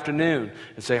Saturday afternoon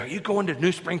and say, are you going to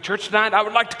New Spring Church tonight? I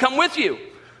would like to come with you.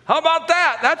 How about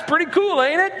that? That's pretty cool,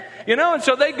 ain't it? And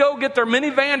so they go get their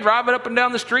minivan, driving up and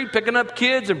down the street, picking up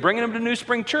kids and bringing them to New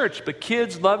Spring Church. But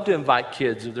kids love to invite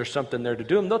kids if there's something there to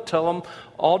do. And they'll tell them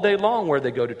all day long where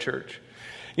they go to church.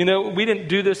 We didn't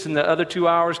do this in the other 2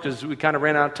 hours because we kind of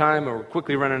ran out of time, or we're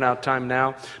quickly running out of time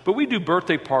now. But we do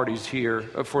birthday parties here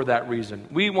for that reason.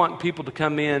 We want people to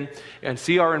come in and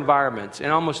see our environments.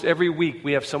 And almost every week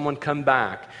we have someone come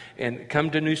back and come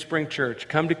to New Spring Church,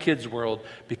 come to Kids World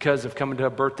because of coming to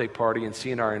a birthday party and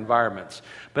seeing our environments.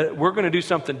 But we're going to do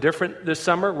something different this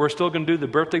summer. We're still going to do the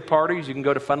birthday parties. You can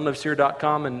go to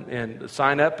funliveshere.com and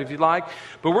sign up if you like.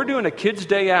 But we're doing a Kids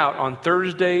Day Out on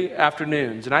Thursday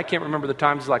afternoons. And I can't remember the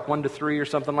times times, like 1 to 3 or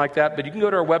something like that. But you can go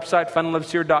to our website,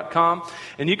 funliveshere.com,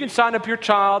 and you can sign up your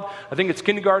child. I think it's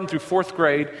kindergarten through 4th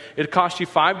grade. It costs you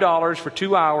 $5 for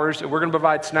 2 hours, and we're going to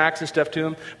provide snacks and stuff to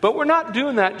them. But we're not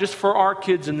doing that just for our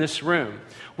kids in this room.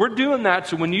 We're doing that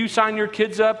so when you sign your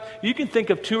kids up, you can think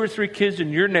of 2 or 3 kids in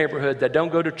your neighborhood that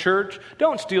don't go to church.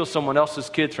 Don't steal someone else's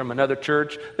kids from another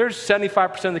church. There's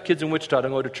 75% of the kids in Wichita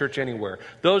don't go to church anywhere.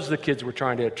 Those are the kids we're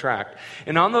trying to attract.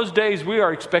 And on those days, we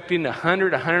are expecting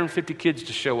 100, 150 kids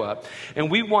to show up.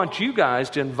 And we want you guys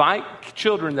to invite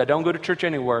children that don't go to church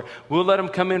anywhere. We'll let them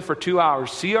come in for 2 hours,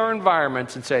 see our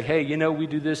environments, and say, hey, you know, we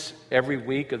do this every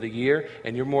week of the year,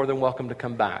 and you're more than welcome to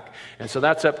come back. And so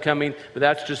that's upcoming, but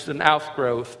that's just an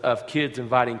outgrowth of kids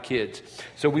inviting kids.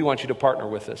 So we want you to partner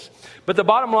with us. But the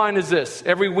bottom line is this.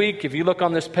 Every week, if you look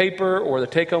on this paper or the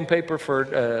take-home paper for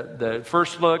the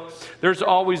first look, there's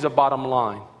always a bottom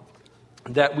line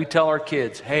that we tell our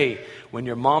kids, hey, when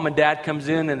your mom and dad comes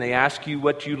in and they ask you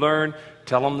what you learned,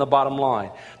 tell them the bottom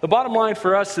line. The bottom line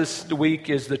for us this week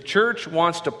is the church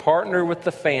wants to partner with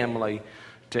the family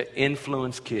to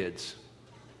influence kids.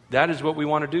 That is what we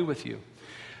want to do with you.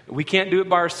 We can't do it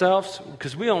by ourselves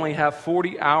because we only have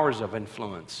 40 hours of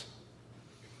influence.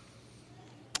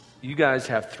 You guys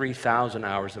have 3,000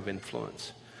 hours of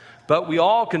influence. But we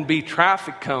all can be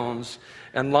traffic cones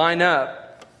and line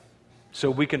up so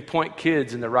we can point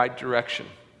kids in the right direction.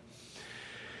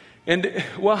 And,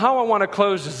 well, how I want to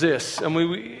close is this.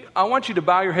 I want you to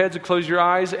bow your heads and close your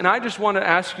eyes, and I just want to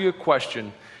ask you a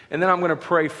question, and then I'm going to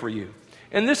pray for you.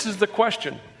 And this is the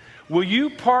question. Will you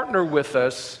partner with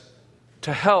us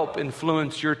to help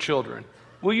influence your children?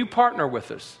 Will you partner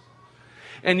with us?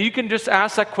 And you can just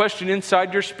ask that question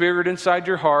inside your spirit, inside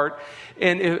your heart.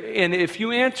 And if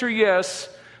you answer yes,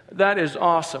 that is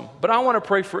awesome. But I want to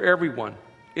pray for everyone.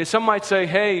 And some might say,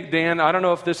 hey, Dan, I don't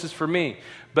know if this is for me,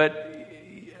 but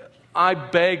I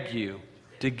beg you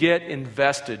to get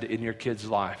invested in your kid's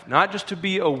life. Not just to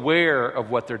be aware of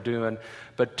what they're doing,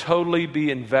 but totally be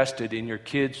invested in your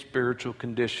kid's spiritual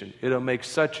condition. It'll make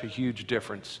such a huge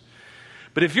difference.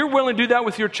 But if you're willing to do that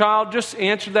with your child, just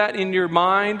answer that in your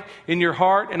mind, in your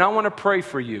heart, and I want to pray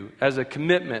for you as a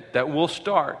commitment that we'll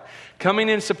start. Coming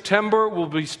in September, we'll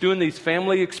be doing these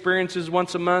family experiences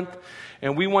once a month,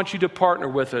 and we want you to partner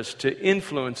with us to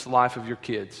influence the life of your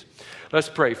kids. Let's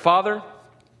pray. Father,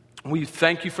 we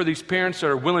thank you for these parents that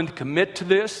are willing to commit to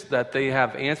this, that they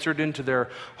have answered into their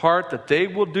heart, that they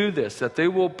will do this, that they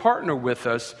will partner with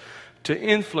us to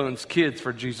influence kids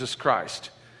for Jesus Christ.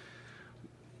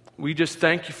 We just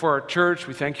thank you for our church.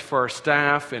 We thank you for our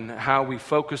staff and how we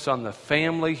focus on the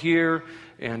family here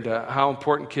and how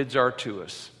important kids are to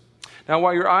us. Now,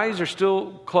 while your eyes are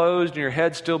still closed and your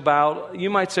head still bowed,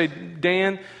 you might say,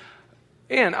 Dan,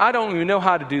 I don't even know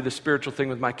how to do the spiritual thing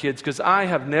with my kids because I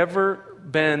have never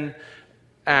been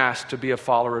asked to be a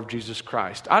follower of Jesus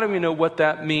Christ. I don't even know what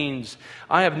that means.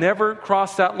 I have never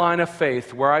crossed that line of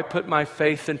faith where I put my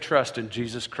faith and trust in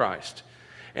Jesus Christ.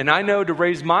 And I know to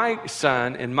raise my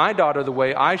son and my daughter the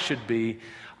way I should be,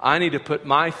 I need to put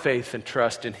my faith and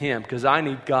trust in Him because I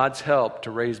need God's help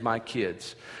to raise my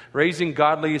kids. Raising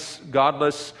godly kids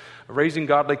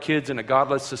in a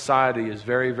godless society is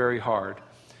very, very hard.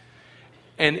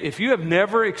 And if you have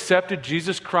never accepted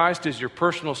Jesus Christ as your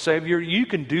personal Savior, you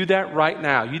can do that right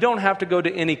now. You don't have to go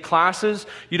to any classes.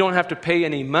 You don't have to pay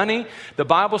any money. The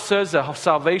Bible says that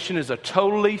salvation is a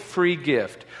totally free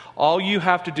gift. All you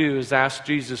have to do is ask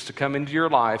Jesus to come into your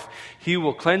life. He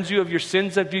will cleanse you of your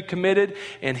sins that you committed,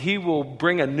 and He will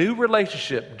bring a new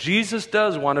relationship. Jesus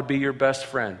does want to be your best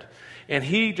friend. And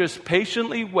He just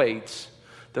patiently waits,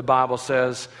 the Bible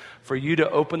says, for you to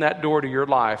open that door to your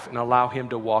life and allow Him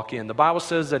to walk in. The Bible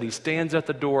says that He stands at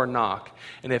the door and knock.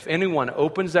 And if anyone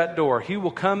opens that door, He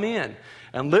will come in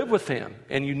and live with Him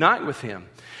and unite with Him.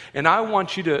 And I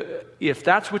want you to, if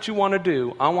that's what you want to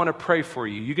do, I want to pray for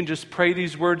you. You can just pray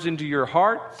these words into your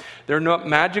heart. They're not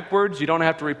magic words. You don't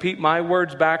have to repeat my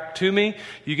words back to me.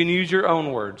 You can use your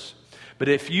own words. But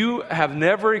if you have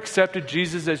never accepted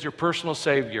Jesus as your personal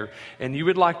Savior and you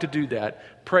would like to do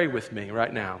that, pray with me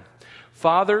right now.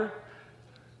 Father,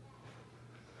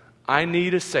 I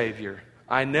need a Savior.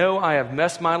 I know I have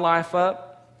messed my life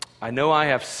up. I know I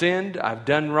have sinned. I've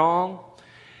done wrong.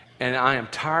 And I am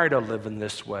tired of living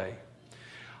this way.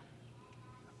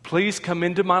 Please come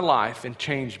into my life and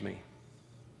change me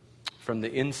from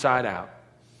the inside out.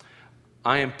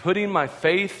 I am putting my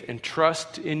faith and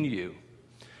trust in you.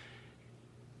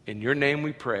 In your name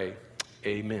we pray.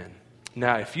 Amen.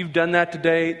 Now, if you've done that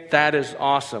today, that is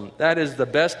awesome. That is the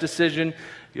best decision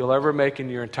you'll ever make in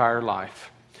your entire life.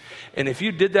 And if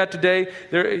you did that today,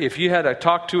 if you had a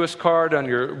Talk to Us card on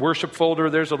your worship folder,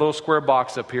 there's a little square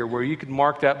box up here where you can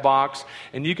mark that box,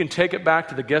 and you can take it back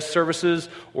to the guest services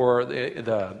or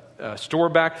the store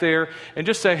back there and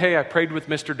just say, hey, I prayed with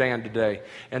Mr. Dan today.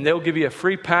 And they'll give you a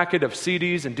free packet of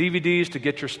CDs and DVDs to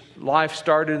get your life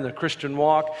started in the Christian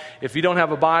walk. If you don't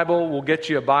have a Bible, we'll get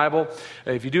you a Bible.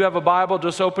 If you do have a Bible,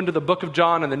 just open to the book of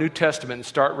John in the New Testament and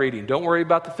start reading. Don't worry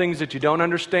about the things that you don't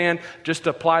understand. Just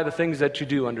apply the things that you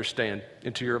do understand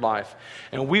into your life.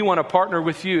 And we want to partner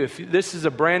with you. If this is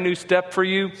a brand new step for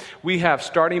you, we have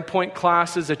starting point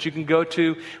classes that you can go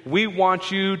to. We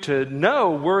want you to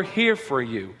know we're here for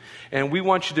you. And we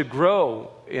want you to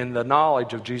grow in the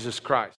knowledge of Jesus Christ.